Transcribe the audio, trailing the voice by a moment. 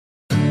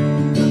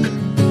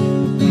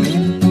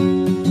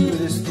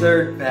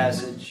third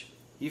passage.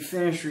 You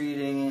finish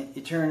reading it,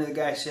 you turn to the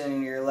guy sitting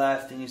to your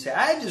left and you say,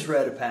 I just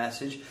read a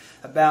passage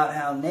about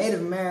how Native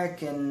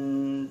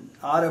American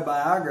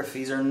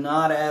autobiographies are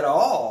not at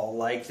all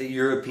like the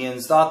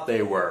Europeans thought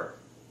they were.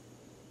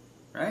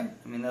 Right?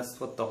 I mean, that's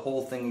what the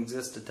whole thing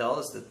exists to tell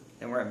us, that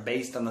they weren't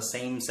based on the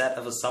same set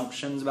of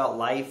assumptions about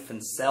life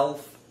and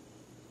self.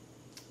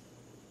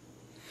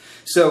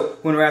 So,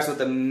 when we're asked what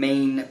the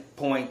main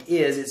point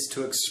is, it's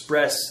to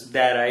express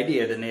that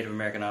idea that Native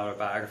American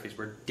autobiographies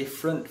were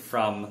different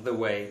from the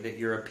way that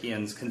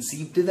Europeans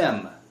conceived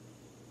them.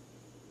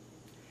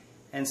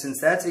 And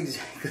since that's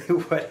exactly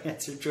what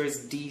answer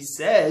choice D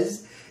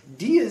says,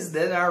 D is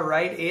then our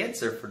right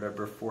answer for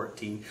number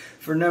 14.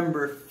 For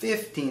number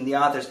 15, the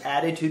author's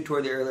attitude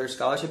toward the earlier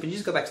scholarship, and you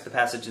just go back to the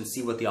passage and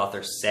see what the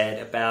author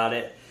said about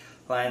it.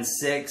 Line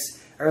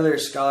 6, earlier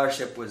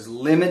scholarship was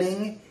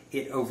limiting.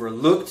 It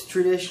overlooked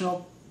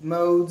traditional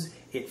modes.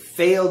 It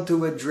failed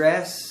to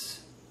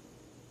address.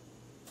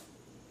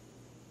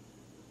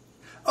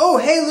 Oh,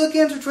 hey, look,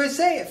 answer choice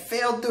A. It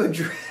failed to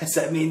address.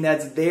 I mean,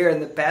 that's there in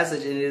the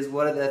passage, and it is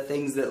one of the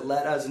things that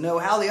let us know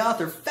how the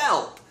author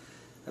felt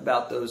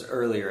about those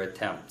earlier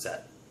attempts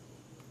at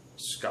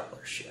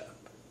scholarship,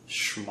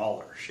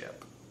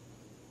 schmallership.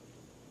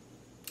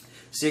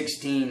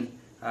 16,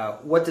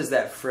 what does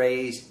that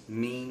phrase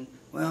mean?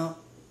 Well,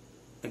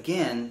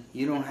 again,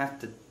 you don't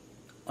have to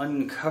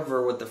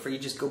uncover what the phrase, you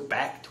just go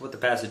back to what the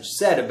passage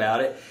said about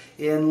it.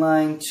 In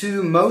line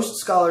 2, most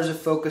scholars have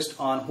focused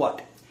on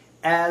what?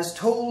 As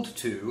told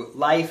to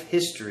life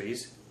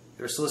histories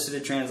that were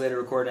solicited, translated,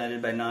 recorded, and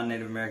edited by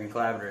non-Native American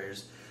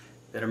collaborators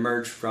that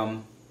emerged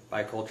from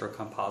bicultural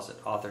composite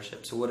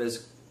authorship. So what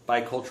is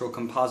bicultural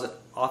composite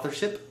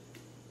authorship?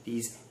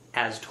 These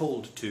as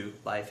told to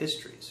life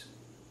histories.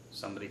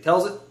 Somebody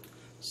tells it,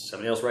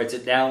 somebody else writes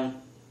it down.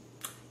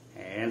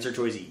 Answer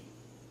choice E.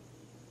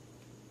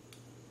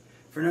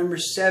 For number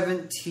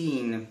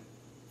 17,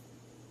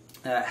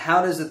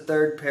 how does the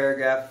third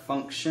paragraph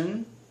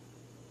function?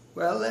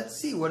 Well, let's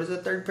see. What does the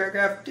third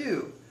paragraph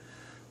do?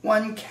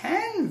 One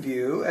can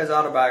view as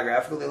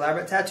autobiographical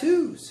elaborate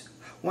tattoos.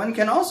 One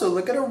can also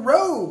look at a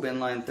robe in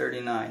line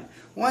 39.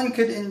 One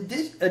could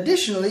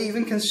additionally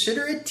even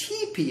consider a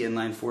teepee in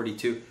line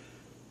 42.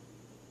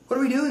 What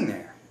are we doing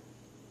there?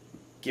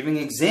 Giving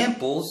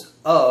examples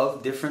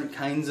of different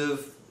kinds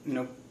of,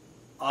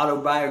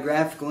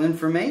 autobiographical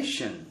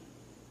information.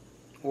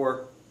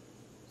 Or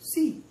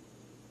C,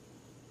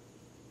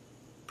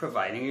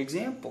 providing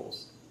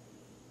examples.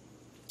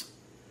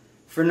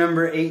 For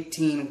number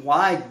 18,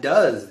 why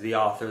does the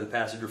author of the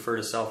passage refer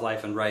to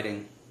self-life and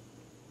writing?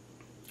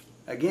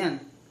 Again,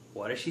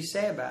 what does she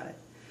say about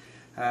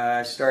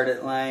it? Start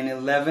at line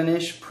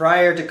 11-ish.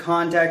 Prior to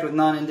contact with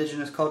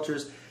non-indigenous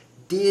cultures,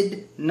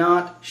 did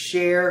not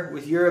share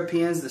with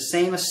Europeans the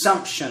same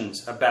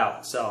assumptions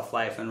about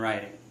self-life and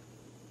writing.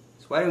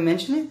 So why do we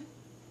mention it?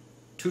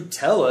 To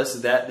tell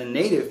us that the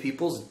native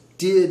peoples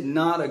did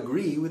not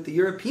agree with the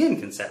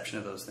European conception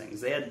of those things.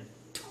 They had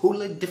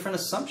totally different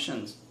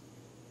assumptions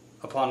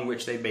upon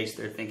which they based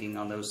their thinking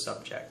on those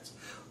subjects.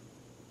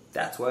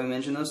 That's why we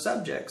mention those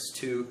subjects,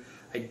 to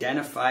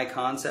identify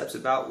concepts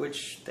about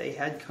which they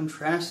had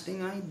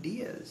contrasting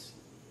ideas.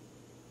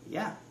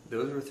 Yeah,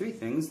 those were 3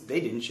 things they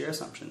didn't share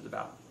assumptions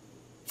about.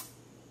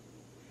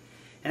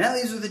 And that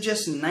leaves with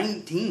just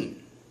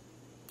 19.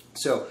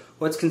 So,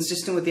 what's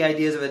consistent with the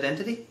ideas of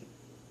identity?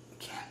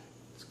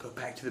 Go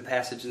back to the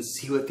passage and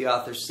see what the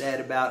author said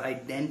about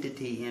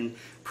identity in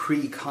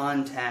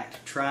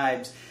pre-contact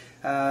tribes.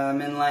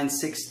 In line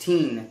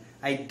 16,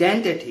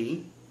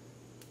 identity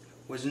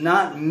was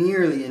not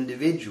merely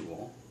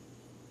individual,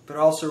 but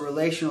also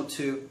relational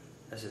to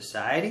a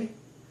society,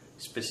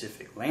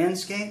 specific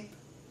landscape,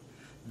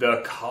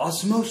 the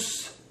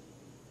cosmos.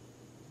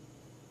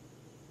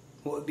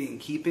 What would be in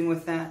keeping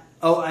with that?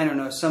 Oh, I don't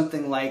know,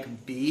 something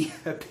like B,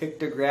 a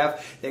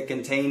pictograph that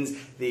contains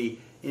the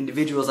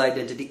individual's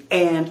identity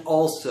and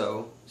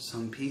also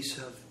some piece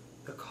of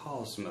the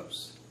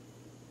cosmos,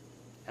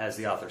 as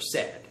the author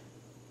said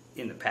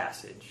in the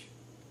passage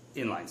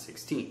in line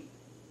 16.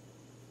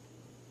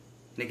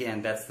 And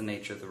again, that's the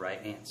nature of the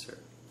right answer.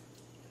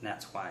 And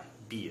that's why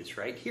B is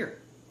right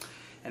here.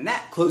 And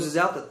that closes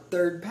out the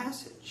third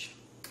passage.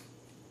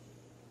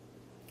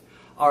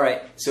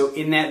 Alright, so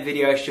in that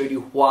video I showed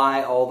you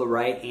why all the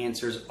right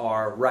answers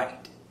are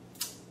right.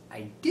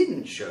 I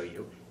didn't show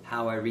you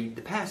how I read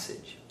the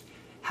passage.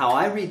 How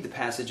I read the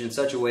passage in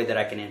such a way that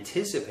I can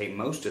anticipate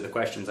most of the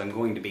questions I'm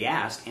going to be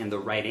asked and the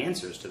right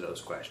answers to those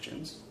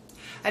questions.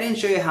 I didn't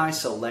show you how I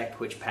select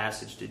which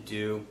passage to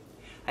do.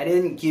 I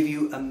didn't give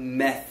you a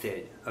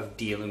method of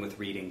dealing with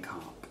reading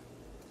comp.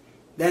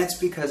 That's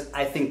because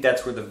I think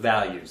that's where the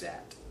value's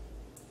at.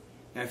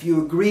 Now, if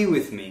you agree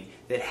with me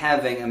that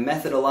having a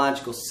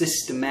methodological,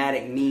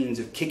 systematic means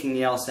of kicking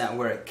the LSAT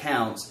where it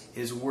counts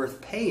is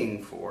worth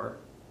paying for,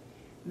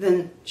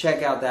 then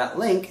check out that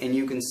link and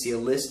you can see a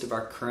list of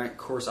our current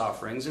course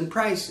offerings and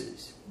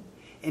prices.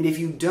 And if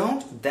you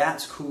don't,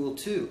 that's cool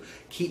too.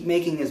 Keep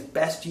making as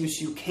best use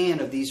you can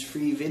of these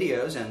free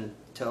videos and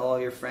tell all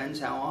your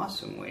friends how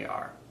awesome we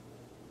are.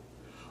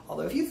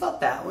 Although if you thought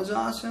that was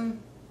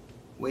awesome,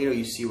 wait till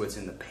you see what's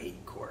in the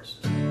paid course.